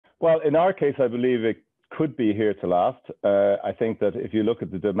Well, in our case, I believe it could be here to last. I think that if you look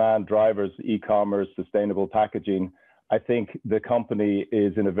at the demand drivers, e-commerce, sustainable packaging, I think the company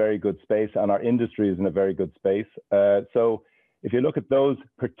is in a very good space and our industry is in a very good space. So if you look at those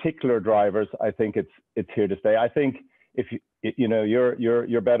particular drivers, I think it's here to stay. I think if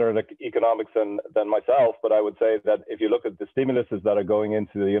you're better at economics than myself, but I would say that if you look at the stimuluses that are going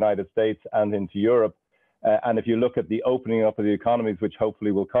into the United States and into Europe, and if you look at the opening up of the economies, which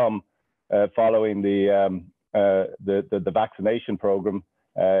hopefully will come following the vaccination program,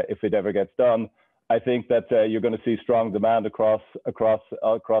 if it ever gets done, I think that you're going to see strong demand across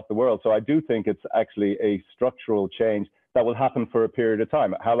the world. So I do think it's actually a structural change that will happen for a period of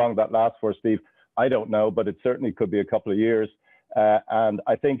time. How long that lasts for, Steve, I don't know, but it certainly could be a couple of years. And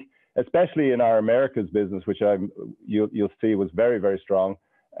I think, especially in our Americas business, which you'll see was very, very strong.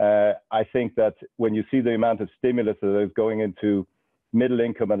 I think that when you see the amount of stimulus that is going into middle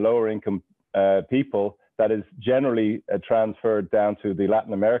income and lower income people, that is generally transferred down to the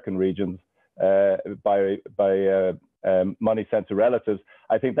Latin American regions by money sent to relatives.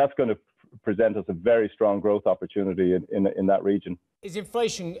 I think that's going to present us a very strong growth opportunity in that region. Is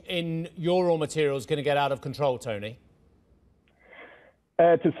inflation in your raw materials going to get out of control, Tony?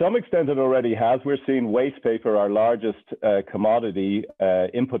 To some extent, it already has. We're seeing waste paper, our largest commodity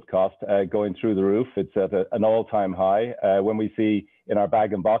input cost, going through the roof. It's at an all-time high. When we see in our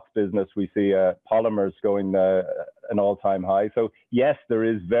bag and box business, we see polymers going an all-time high. So yes, there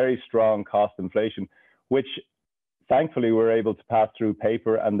is very strong cost inflation, which thankfully we're able to pass through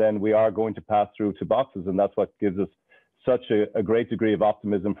paper, and then we are going to pass through to boxes, and that's what gives us such a great degree of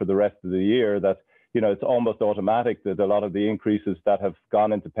optimism for the rest of the year, that it's almost automatic that a lot of the increases that have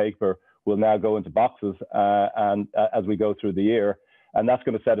gone into paper will now go into boxes and as we go through the year. And that's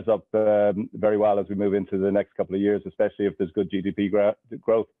going to set us up very well as we move into the next couple of years, especially if there's good GDP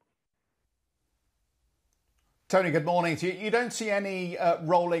growth. Tony, good morning to you. You don't see any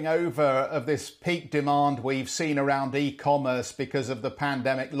rolling over of this peak demand we've seen around e-commerce because of the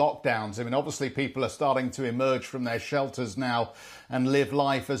pandemic lockdowns. I mean, obviously people are starting to emerge from their shelters now and live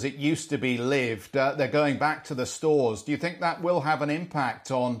life as it used to be lived. They're going back to the stores. Do you think that will have an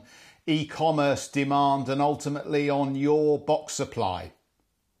impact on e-commerce demand and ultimately on your box supply?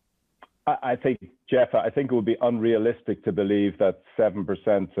 I think, Jeff, I think it would be unrealistic to believe that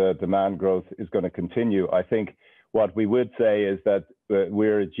 7% demand growth is going to continue. I think what we would say is that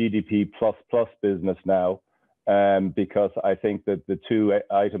we're a GDP plus business now, because I think that the two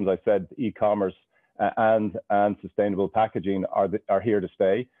items I said, e-commerce and sustainable packaging, are here to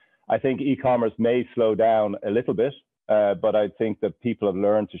stay. I think e-commerce may slow down a little bit, but I think that people have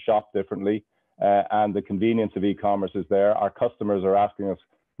learned to shop differently, and the convenience of e-commerce is there. Our customers are asking us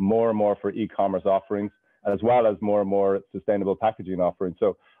more and more for e-commerce offerings, as well as more and more sustainable packaging offerings.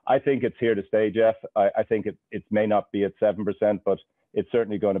 So I think it's here to stay, Jeff. I think it may not be at 7%, but it's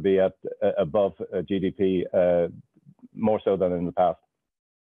certainly going to be at above GDP, more so than in the past.